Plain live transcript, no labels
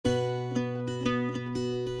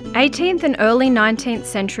18th and early 19th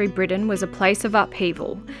century Britain was a place of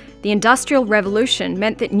upheaval. The Industrial Revolution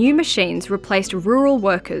meant that new machines replaced rural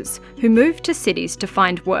workers who moved to cities to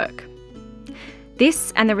find work.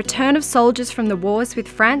 This and the return of soldiers from the wars with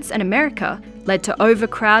France and America led to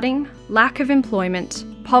overcrowding, lack of employment,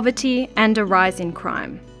 poverty, and a rise in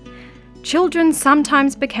crime. Children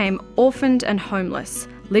sometimes became orphaned and homeless,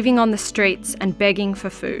 living on the streets and begging for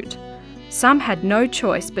food. Some had no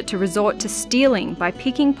choice but to resort to stealing by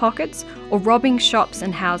picking pockets or robbing shops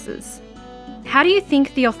and houses. How do you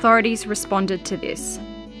think the authorities responded to this?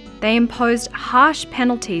 They imposed harsh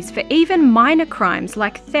penalties for even minor crimes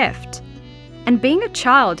like theft. And being a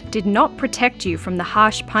child did not protect you from the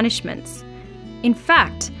harsh punishments. In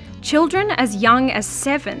fact, children as young as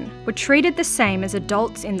 7 were treated the same as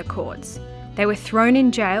adults in the courts. They were thrown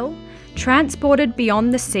in jail, transported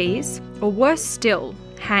beyond the seas, or worse still,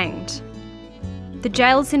 hanged. The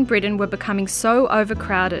jails in Britain were becoming so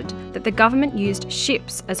overcrowded that the government used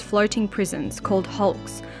ships as floating prisons called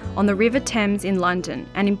hulks on the River Thames in London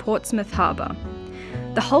and in Portsmouth Harbour.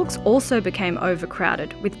 The hulks also became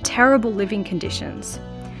overcrowded with terrible living conditions.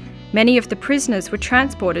 Many of the prisoners were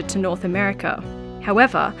transported to North America.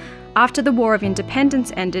 However, after the War of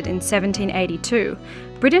Independence ended in 1782,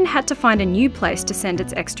 Britain had to find a new place to send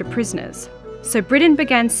its extra prisoners. So Britain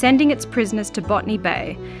began sending its prisoners to Botany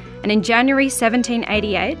Bay, and in January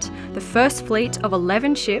 1788, the first fleet of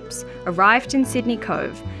 11 ships arrived in Sydney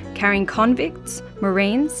Cove, carrying convicts,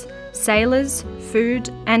 marines, sailors,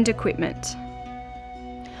 food and equipment.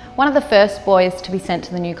 One of the first boys to be sent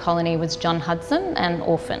to the new colony was John Hudson, an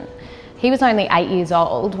orphan. He was only 8 years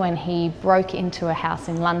old when he broke into a house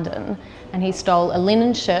in London and he stole a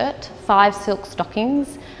linen shirt, 5 silk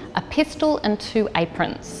stockings, a pistol and 2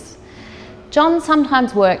 aprons. John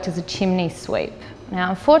sometimes worked as a chimney sweep. Now,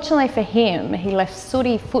 unfortunately for him, he left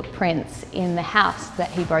sooty footprints in the house that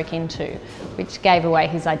he broke into, which gave away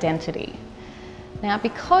his identity. Now,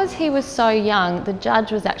 because he was so young, the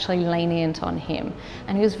judge was actually lenient on him,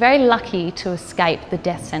 and he was very lucky to escape the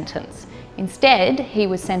death sentence. Instead, he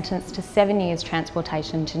was sentenced to 7 years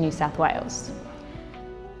transportation to New South Wales.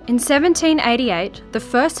 In 1788, the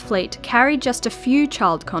First Fleet carried just a few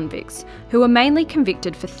child convicts, who were mainly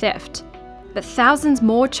convicted for theft. But thousands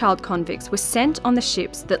more child convicts were sent on the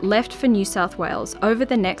ships that left for New South Wales over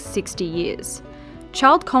the next 60 years.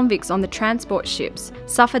 Child convicts on the transport ships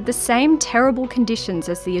suffered the same terrible conditions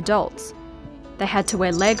as the adults. They had to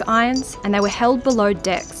wear leg irons and they were held below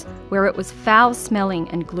decks, where it was foul-smelling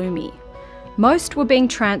and gloomy. Most were being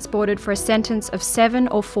transported for a sentence of 7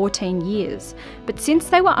 or 14 years, but since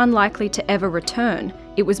they were unlikely to ever return,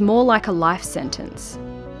 it was more like a life sentence.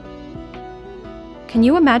 Can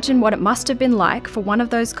you imagine what it must have been like for one of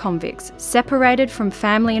those convicts, separated from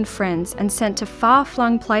family and friends and sent to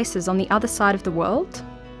far-flung places on the other side of the world?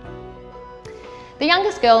 The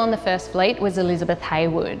youngest girl on the First Fleet was Elizabeth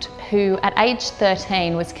Hayward, who at age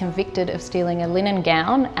 13 was convicted of stealing a linen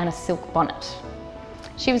gown and a silk bonnet.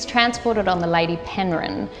 She was transported on the Lady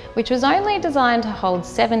Penrhyn, which was only designed to hold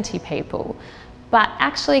 70 people, but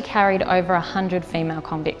actually carried over 100 female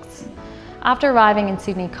convicts. After arriving in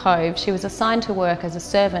Sydney Cove, she was assigned to work as a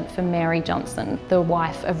servant for Mary Johnson, the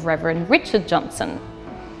wife of Reverend Richard Johnson.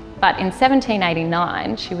 But in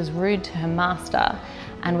 1789, she was rude to her master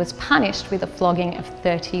and was punished with a flogging of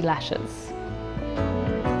 30 lashes.